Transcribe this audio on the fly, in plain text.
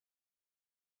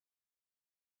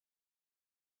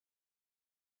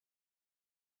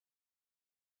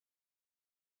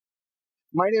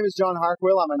My name is John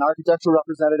Hartwell. I'm an architectural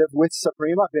representative with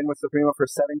SOPREMA. I've been with SOPREMA for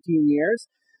 17 years.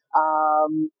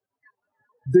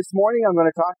 This morning I'm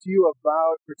going to talk to you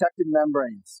about protected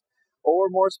membranes, or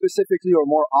more specifically, or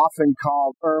more often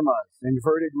called IRMAs,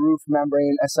 inverted roof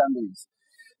membrane assemblies.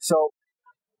 So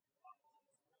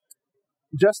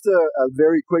just a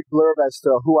very quick blurb as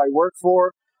to who I work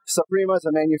for. SOPREMA is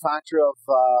a manufacturer of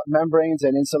membranes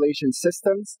and insulation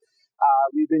systems.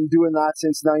 We've been doing that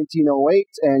since 1908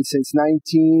 and since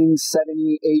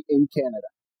 1978 in Canada.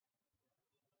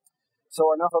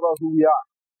 So enough about who we are.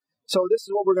 So this is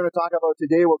what we're going to talk about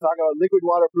today. We'll talk about liquid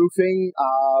waterproofing,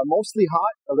 mostly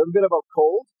hot, a little bit about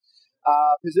cold,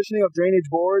 positioning of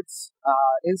drainage boards,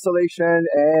 insulation,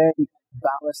 and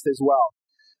ballast as well.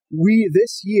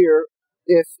 This year,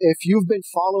 if you've been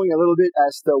following a little bit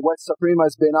as to what SOPREMA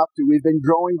has been up to, we've been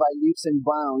growing by leaps and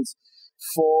bounds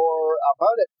for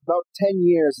about 10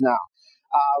 years now.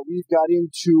 We've got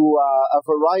into a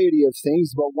variety of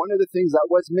things, but one of the things that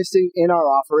was missing in our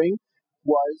offering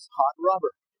was hot rubber.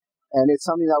 And it's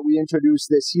something that we introduced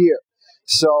this year.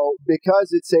 So because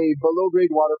it's a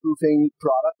below-grade waterproofing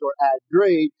product, or at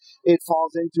grade, it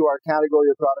falls into our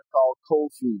category of product called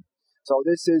COLPHENE. So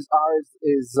ours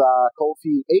is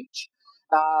COLPHENE H.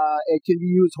 It can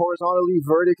be used horizontally,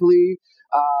 vertically.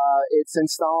 It's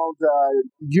installed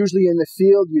usually in the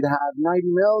field. You'd have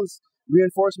 90 mils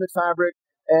reinforcement fabric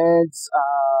and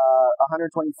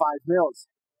 125 mils.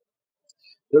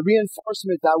 The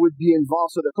reinforcement that would be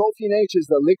involved, so the COLPHENE H is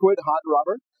the liquid hot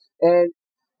rubber. And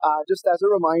just as a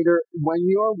reminder, when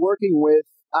you're working with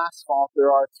asphalt,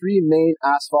 there are three main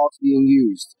asphalts being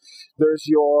used. There's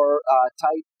your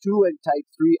type 2 and type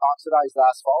 3 oxidized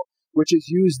asphalt, which is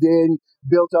used in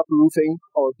built-up roofing,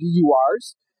 or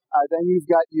BURs. Then you've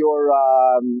got your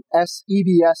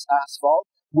EBS asphalt,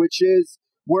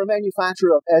 we're a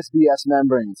manufacturer of SBS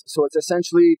membranes. So it's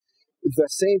essentially the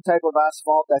same type of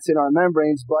asphalt that's in our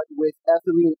membranes, but with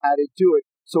ethylene added to it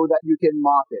so that you can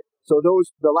mop it. So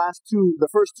the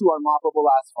first two are moppable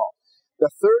asphalt. The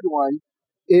third one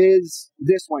is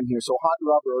this one here. So hot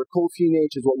rubber, or COLPHENE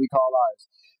H is what we call ours.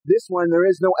 This one, there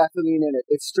is no ethylene in it.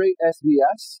 It's straight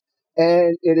SBS.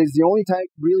 And it is the only type,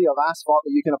 really, of asphalt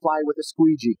that you can apply with a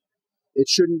squeegee. It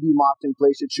shouldn't be mopped in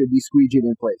place. It should be squeegeed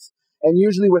in place. And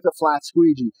usually with a flat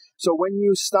squeegee. So when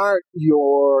you start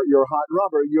your hot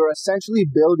rubber, you're essentially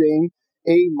building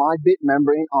a mud bit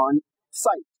membrane on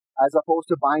site, as opposed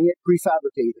to buying it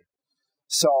prefabricated.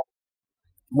 So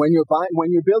when you're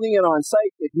building it on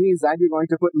site, it means that you're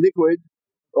going to put liquid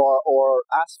or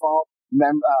asphalt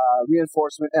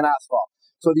reinforcement and asphalt.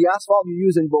 So the asphalt you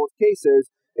use in both cases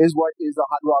is what is the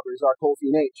hot rubber, is our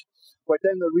COLPHENE H. But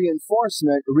then the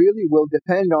reinforcement really will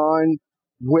depend on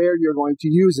where you're going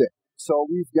to use it. So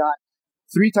we've got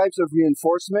three types of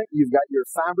reinforcement. You've got your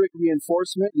fabric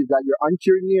reinforcement, you've got your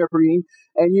uncured neoprene,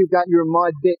 and you've got your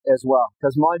mud bit as well,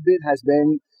 because mud bit has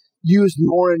been used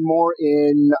more and more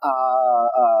in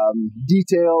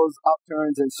details,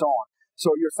 upturns, and so on.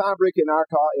 So your fabric in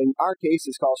our case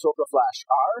is called SOPRA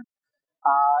R.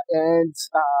 And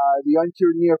the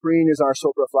uncured neoprene is our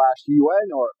SOPRA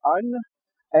UN, or UN,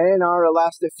 and our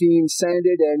elastomeric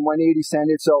sanded and 180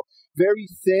 sanded. So very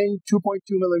thin, 2.2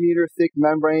 millimeter thick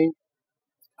membrane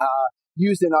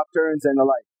used in upturns and the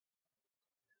like.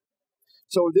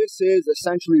 So this is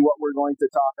essentially what we're going to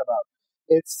talk about.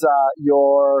 It's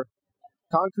your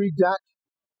concrete deck.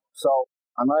 So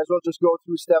I might as well just go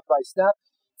through step by step.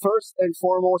 First and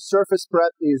foremost, surface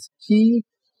prep is key.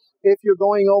 If you're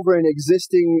going over an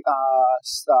existing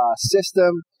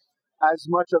system, as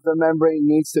much of the membrane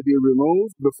needs to be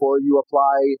removed before you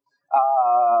apply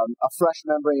a fresh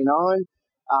membrane on.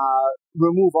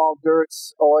 Remove all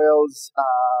dirts, oils,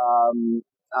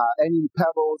 any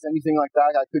pebbles, anything like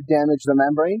that could damage the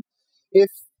membrane. If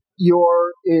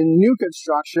you're in new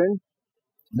construction,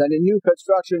 then in new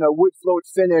construction, a wood float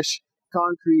finish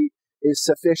concrete is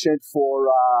sufficient for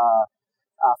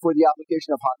the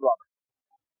application of hot rubber.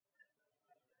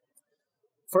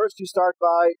 First, you start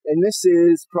by, and this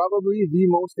is probably the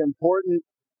most important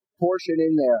portion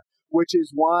in there, which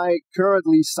is why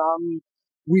currently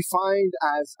we find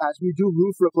as we do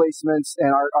roof replacements,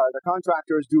 and the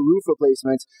contractors do roof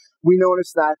replacements, we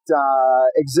notice that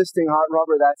existing hot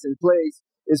rubber that's in place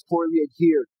is poorly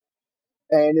adhered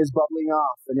and is bubbling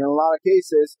off. And in a lot of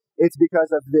cases, it's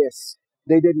because of this.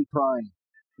 They didn't prime.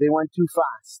 They went too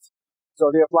fast. So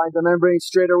they applied the membrane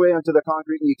straight away onto the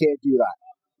concrete, and you can't do that.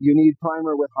 You need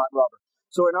primer with hot rubber.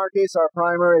 So in our case, our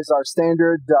primer is our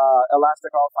standard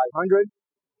Elastomeric 500.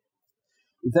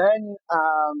 Then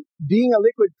being a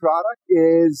liquid product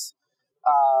is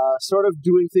sort of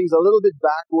doing things a little bit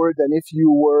backward than if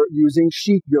you were using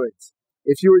sheet goods.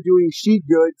 If you were doing sheet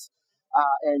goods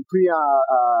and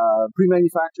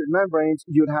pre-manufactured membranes,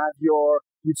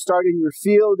 you'd start in your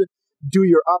field, do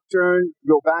your upturn,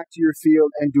 go back to your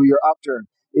field, and do your upturn.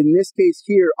 In this case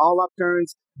here, all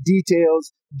upturns,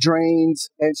 details, drains,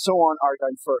 and so on are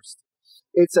done first.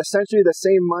 It's essentially the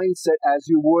same mindset as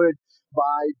you would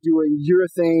by doing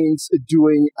urethanes,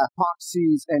 doing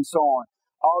epoxies, and so on.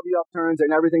 All the upturns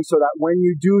and everything, so that when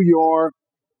you do your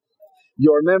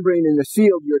membrane in the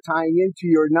field, you're tying into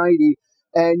your 90,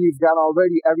 and you've got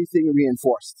already everything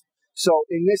reinforced. So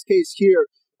in this case here,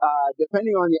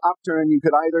 depending on the upturn, you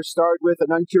could either start with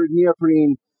an uncured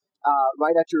neoprene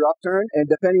right at your upturn, and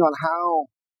depending on how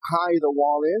high the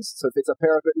wall is, so if it's a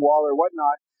parapet wall or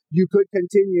whatnot, you could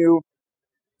continue.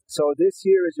 So this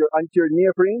here is your uncured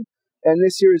neoprene, and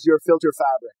this here is your filter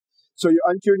fabric. So your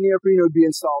uncured neoprene would be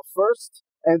installed first,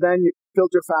 and then your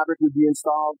filter fabric would be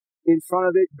installed in front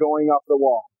of it going up the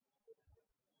wall.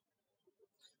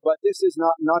 But this is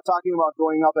not talking about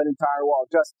going up an entire wall,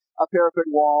 just a parapet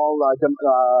wall, a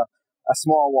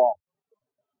small wall.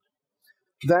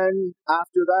 Then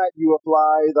after that, you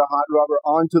apply the hot rubber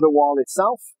onto the wall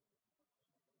itself,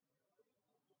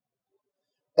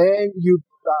 and you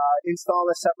install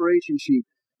a separation sheet.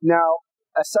 Now,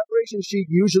 a separation sheet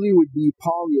usually would be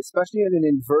poly, especially in an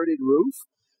inverted roof,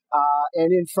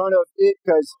 and in front of it,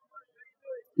 because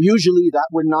usually that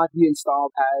would not be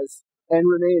installed as and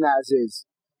remain as is.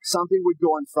 Something would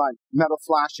go in front, metal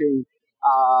flashing,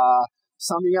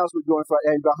 something else would go in front,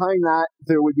 and behind that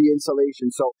there would be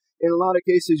insulation. So in a lot of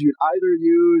cases, you'd either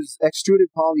use extruded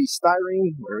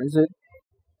polystyrene. Where is it?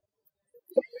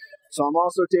 So I'm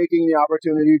also taking the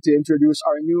opportunity to introduce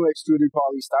our new extruded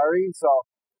polystyrene. So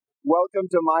welcome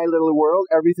to my little world.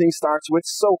 Everything starts with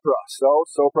SOPRA. So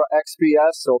SOPRA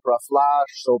XPS, SOPRA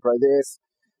Flash, SOPRA this.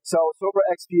 So SOPRA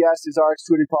XPS is our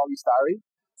extruded polystyrene.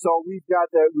 So we've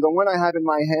got the one I have in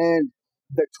my hand.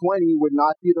 The 20 would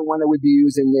not be the one that would be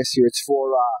used in this here. It's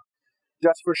for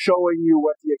just for showing you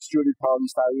what the extruded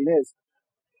polystyrene is.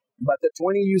 But the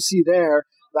 20 you see there,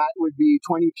 that would be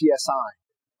 20 psi.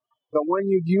 The one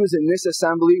you'd use in this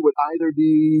assembly would either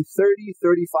be 30,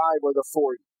 35, or the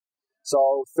 40.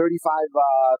 So 35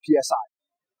 psi.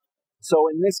 So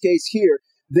in this case here,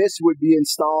 this would be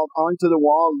installed onto the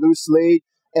wall, loose laid,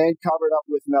 and covered up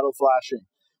with metal flashing.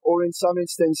 Or in some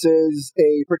instances,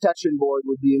 a protection board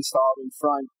would be installed in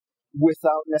front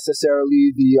without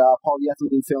necessarily the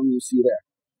polyethylene film you see there.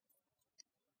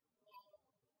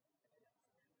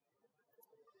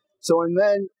 So, and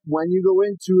then when you go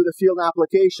into the field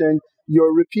application,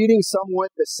 you're repeating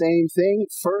somewhat the same thing.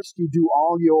 First, you do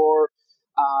all your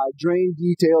drain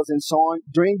details and so on.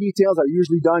 Drain details are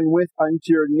usually done with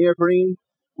uncured neoprene,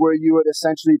 where you would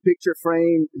essentially picture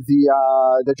frame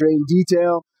the drain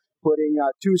detail, putting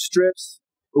 2 strips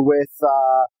with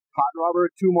hot rubber,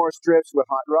 2 more strips with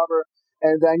hot rubber,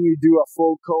 and then you do a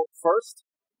full coat first.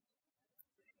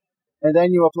 And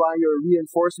then you apply your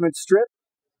reinforcement strip.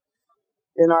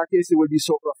 In our case, it would be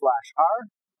SOPRA Flash R.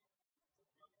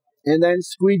 And then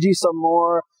squeegee some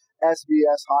more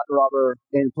SBS hot rubber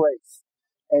in place.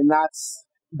 And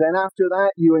then after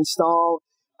that, you install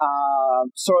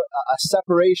a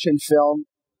separation film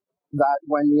that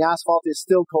when the asphalt is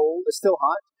still cold, it's still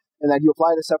hot, and that you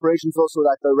apply the separation film so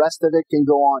that the rest of it can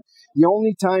go on. The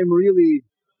only time really,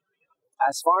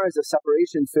 as far as the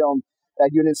separation film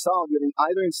that you'd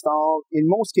either install, in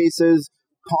most cases,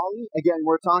 poly. Again,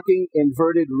 we're talking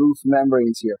inverted roof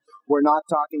membranes here. We're not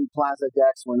talking plaza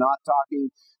decks. We're not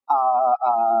talking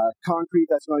concrete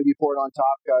that's going to be poured on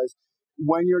top, because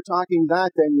when you're talking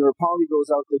that, then your poly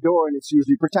goes out the door, and it's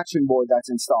usually protection board that's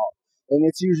installed. And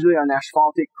it's usually an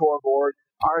asphaltic core board.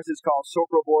 Ours is called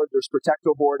SOPRA board. There's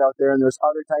Protecto board out there, and there's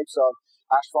other types of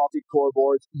asphaltic core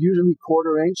boards, usually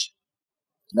 1/4 inch,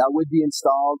 that would be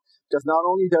installed, because not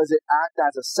only does it act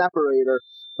as a separator,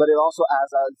 but it also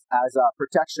as a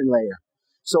protection layer.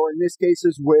 So in this case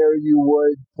is where you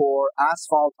would pour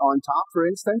asphalt on top, for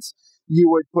instance, you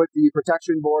would put the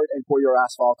protection board and pour your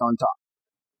asphalt on top.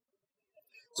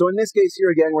 So in this case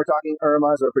here, again, we're talking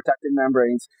ERMAs or protected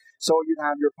membranes. So you'd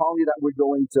have your poly that would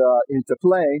go into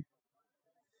play,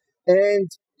 and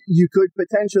you could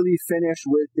potentially finish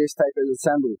with this type of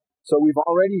assembly. So we've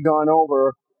already gone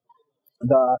over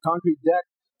the concrete deck,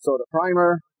 so the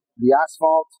primer, the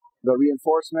asphalt, the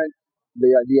reinforcement,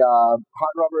 the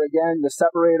hot rubber again, the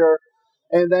separator,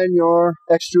 and then your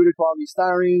extruded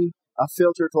polystyrene, a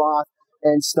filter cloth,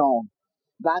 and stone.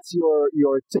 That's your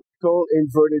typical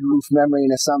inverted roof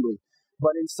membrane assembly.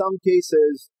 But in some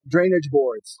cases, drainage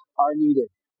boards are needed,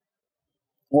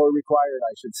 or required,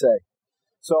 I should say.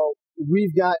 So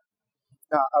we've got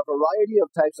a variety of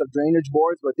types of drainage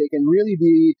boards, but they can really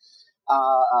be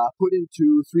put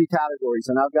into three categories.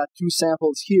 And I've got two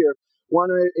samples here. One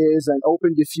is an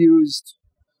open diffused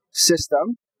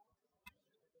system,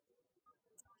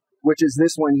 which is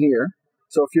this one here.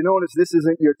 So if you notice, this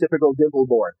isn't your typical dimple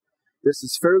board. This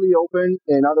is fairly open.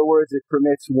 In other words, it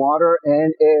permits water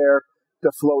and air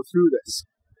to flow through this.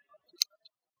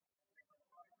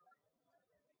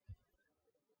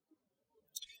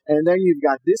 And then you've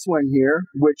got this one here,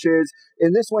 which is,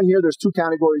 in this one here, there's two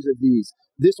categories of these.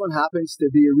 This one happens to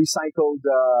be a recycled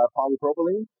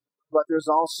polypropylene, but there's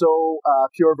also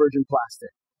pure virgin plastic.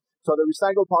 So the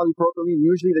recycled polypropylene,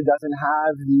 usually that doesn't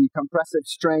have the compressive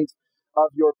strength of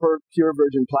your pure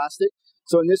virgin plastic.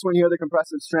 So in this one here, the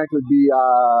compressive strength would be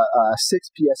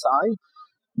 6 psi,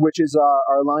 which is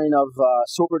our line of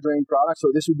SOPRADRAIN products.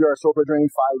 So this would be our SOPRADRAIN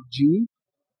 5G.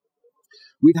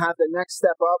 We'd have the next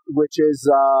step up, which is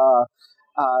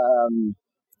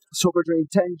SOPRADRAIN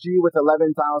 10G with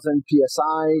 11,000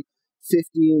 psi,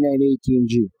 15 and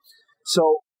 18G.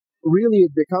 So really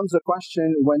it becomes a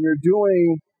question when you're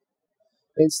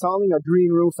installing a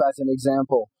green roof as an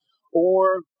example,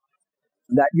 or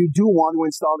that you do want to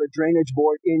install a drainage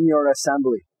board in your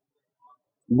assembly.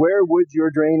 Where would your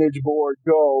drainage board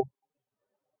go?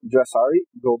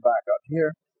 Go back up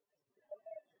here.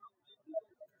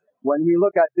 When we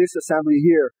look at this assembly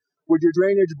here, would your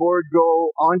drainage board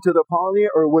go onto the poly,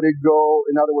 or would it go,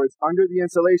 in other words, under the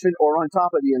insulation or on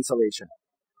top of the insulation?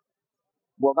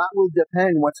 Well, that will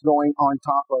depend what's going on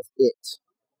top of it.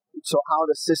 So how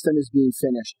the system is being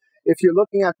finished. If you're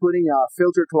looking at putting a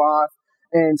filter cloth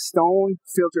and stone,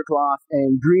 filter cloth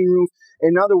and green roof,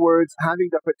 in other words, having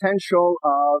the potential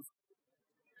of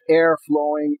air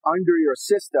flowing under your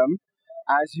system,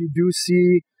 as you do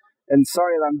see, and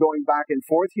sorry that I'm going back and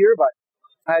forth here, but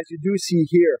as you do see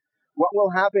here, what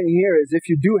will happen here is if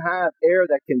you do have air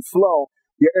that can flow,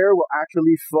 your air will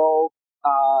actually flow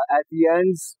at the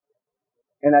ends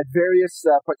and at various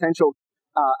potential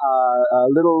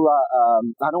little,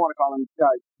 I don't want to call them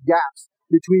gaps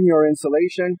between your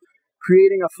insulation,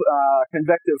 creating a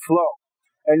convective flow.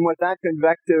 And what that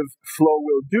convective flow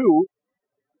will do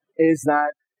is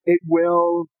that it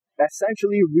will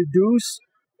essentially reduce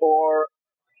or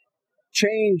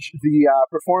change the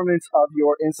performance of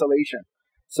your insulation.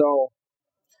 So,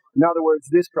 in other words,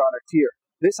 this product here,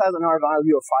 this has an R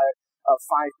value of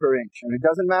 5 per inch. And it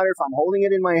doesn't matter if I'm holding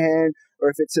it in my hand or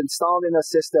if it's installed in a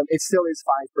system, it still is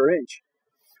 5 per inch.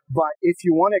 But if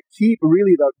you want to keep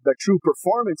really the true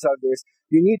performance of this,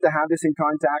 you need to have this in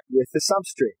contact with the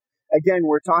substrate. Again,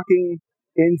 we're talking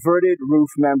inverted roof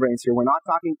membranes here. We're not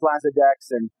talking plaza decks,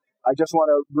 and I just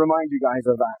want to remind you guys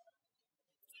of that.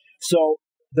 So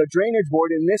the drainage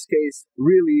board in this case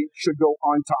really should go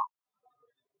on top.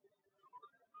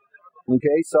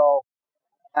 Okay, so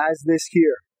as this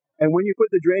here. And when you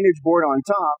put the drainage board on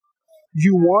top,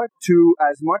 you want to,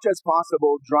 as much as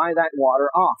possible, dry that water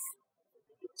off.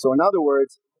 So in other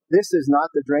words, this is not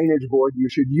the drainage board you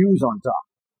should use on top.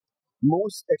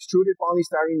 Most extruded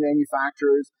polystyrene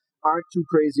manufacturers aren't too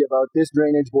crazy about this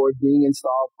drainage board being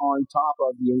installed on top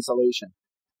of the insulation.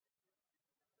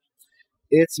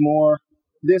 It's more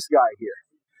this guy here.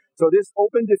 So this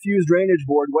open diffuse drainage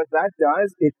board, what that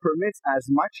does, it permits as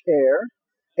much air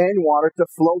and water to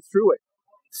flow through it,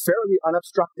 fairly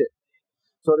unobstructed.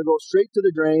 So to go straight to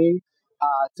the drain,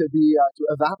 to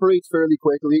evaporate fairly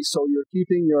quickly, so you're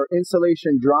keeping your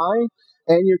insulation dry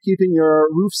and you're keeping your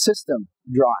roof system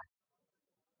dry.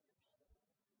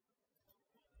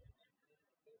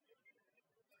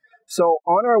 So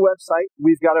on our website,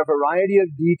 we've got a variety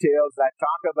of details that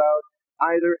talk about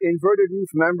either inverted roof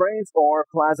membranes or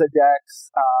plaza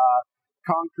decks,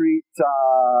 concrete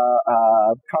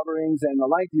coverings and the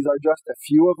like. These are just a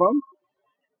few of them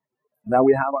that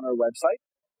we have on our website.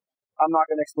 I'm not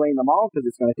going to explain them all because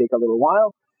it's going to take a little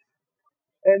while.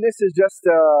 And this is just,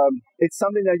 it's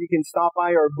something that you can stop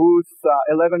by our booth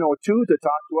 1102 to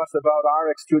talk to us about our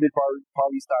extruded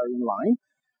polystyrene line.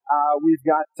 We've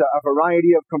got a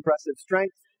variety of compressive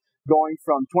strength going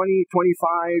from 20,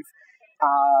 25,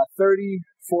 30,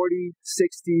 40,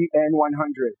 60, and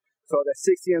 100. So the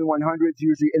 60 and 100 is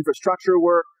usually infrastructure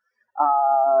work,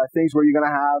 things where you're going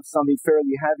to have something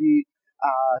fairly heavy,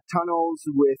 tunnels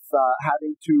with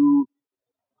having to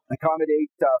accommodate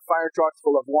fire trucks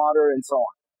full of water and so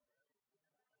on.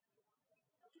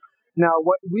 Now,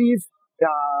 what we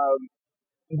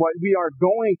are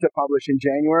going to publish in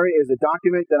January is a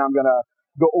document that I'm going to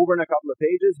go over in a couple of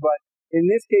pages, but in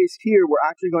this case here, we're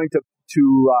actually going to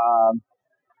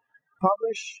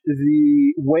publish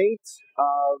the weight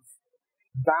of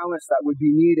ballast that would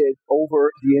be needed over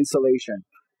the insulation.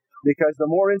 Because the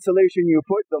more insulation you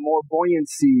put, the more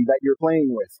buoyancy that you're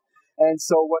playing with. And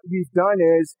so what we've done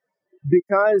is,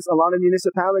 because a lot of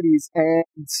municipalities are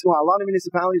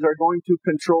going to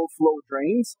control flow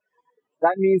drains,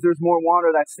 that means there's more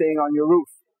water that's staying on your roof,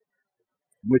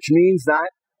 which means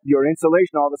that your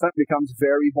insulation all of a sudden becomes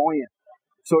very buoyant.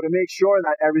 So to make sure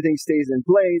that everything stays in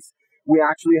place, we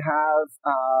actually have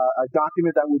a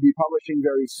document that we'll be publishing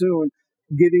very soon,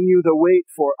 giving you the weight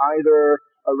for either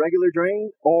a regular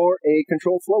drain or a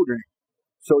controlled flow drain.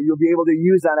 So you'll be able to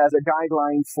use that as a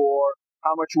guideline for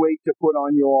how much weight to put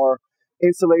on your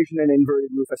insulation and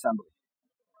inverted roof assembly.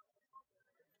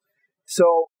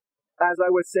 So, as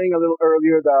I was saying a little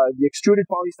earlier, the extruded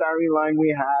polystyrene line we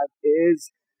have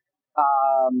is,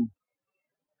 how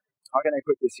can I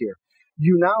put this here?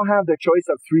 You now have the choice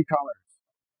of 3 colors: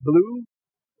 blue,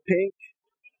 pink,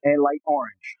 and light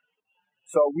orange.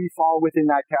 So we fall within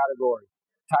that category.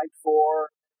 Type 4,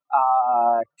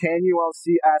 10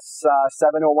 ULCS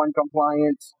 701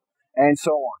 compliant, and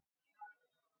so on.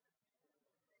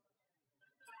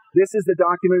 This is the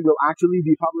document we'll actually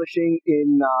be publishing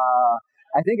in,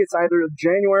 I think it's either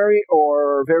January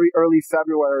or very early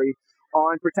February,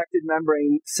 on protected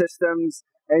membrane systems.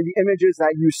 And the images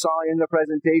that you saw in the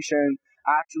presentation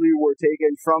actually were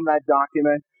taken from that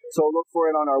document. So look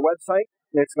for it on our website.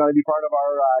 It's going to be part of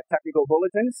our technical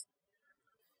bulletins.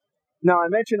 Now, I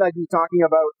mentioned I'd be talking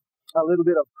about a little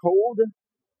bit of code.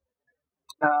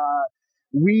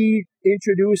 We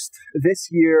introduced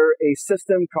this year a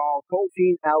system called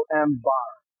COLPHENE LM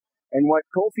BARR. And what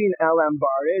COLPHENE LM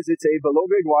BARR is, it's a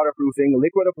below-grade waterproofing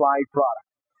liquid-applied product.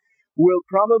 Will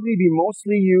probably be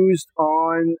mostly used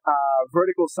on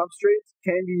vertical substrates,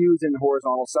 can be used in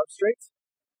horizontal substrates,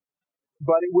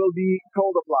 but it will be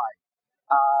cold-applied.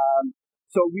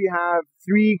 So we have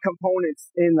 3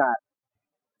 components in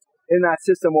that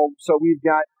system. So we've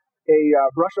got a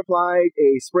brush-applied,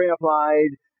 a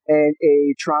spray-applied, and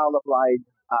a trowel-applied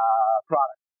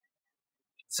product.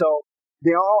 So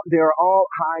they are all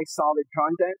high solid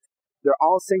content. They're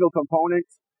all single component.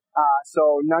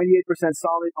 So 98%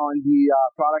 solid on the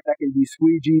product that can be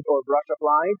squeegeed or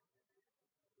brush-applied.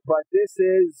 But this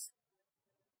is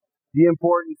the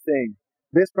important thing.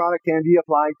 This product can be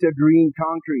applied to green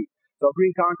concrete. So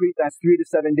green concrete that's 3 to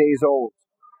 7 days old.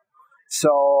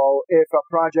 So if a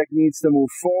project needs to move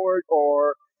forward,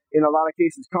 or in a lot of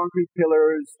cases, concrete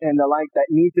pillars and the like that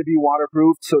need to be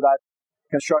waterproofed so that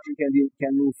construction can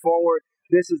move forward,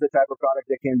 this is the type of product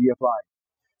that can be applied.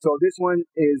 So this one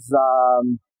is,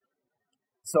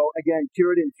 so again,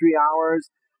 cured in 3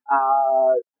 hours.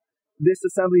 This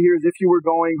assembly here is if you were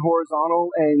going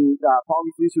horizontal and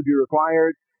polyfleece would be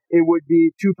required, it would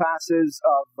be 2 passes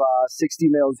of 60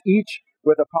 mils each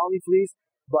with a polyfleece.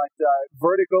 But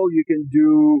vertical, you can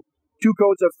do 2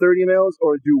 coats of 30 mils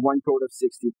or do 1 coat of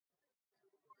 60.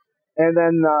 And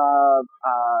then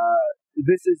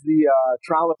this is the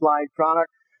trowel-applied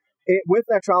product. With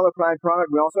that trowel-applied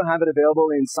product, we also have it available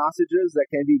in sausages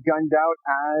that can be gunned out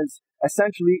as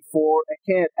essentially for a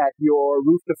cant at your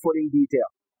roof-to-footing detail.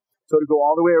 So to go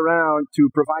all the way around to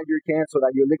provide your cant so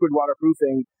that your liquid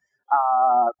waterproofing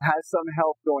has some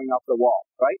help going up the wall,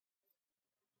 right?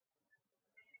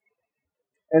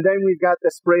 And then we've got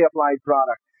the spray-applied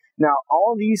product. Now,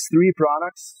 all these 3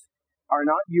 products are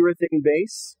not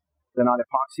urethane-based. They're not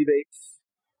epoxy-based.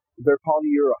 They're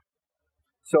polyura.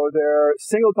 So they're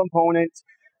single-component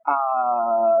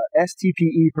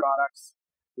STPE products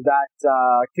that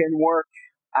can work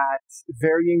at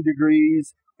varying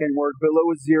degrees, can work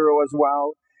below 0 as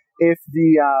well. If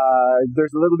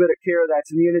there's a little bit of care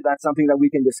that's needed, that's something that we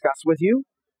can discuss with you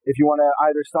if you want to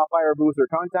either stop by our booth or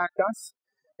contact us.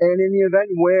 And in the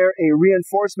event where a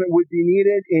reinforcement would be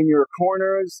needed in your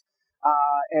corners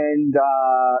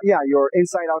your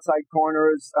inside-outside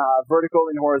corners, vertical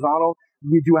and horizontal,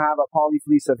 we do have a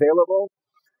polyfleece available,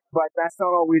 but that's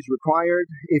not always required.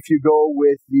 If you go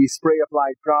with the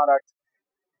spray-applied product,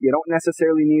 you don't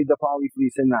necessarily need the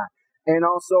polyfleece in that. And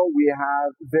also, we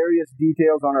have various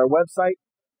details on our website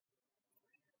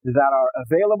that are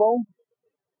available.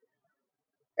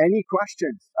 Any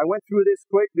questions? I went through this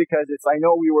quick because I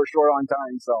know we were short on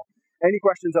time, so any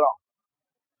questions at all?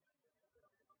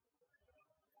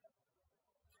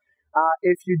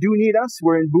 If you do need us,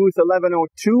 we're in booth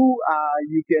 1102.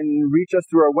 You can reach us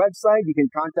through our website. You can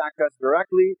contact us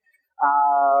directly.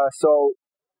 So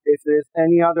if there's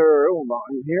any other, hold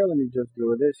on here, let me just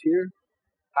do this here.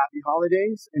 Happy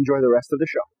holidays. Enjoy the rest of the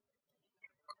show.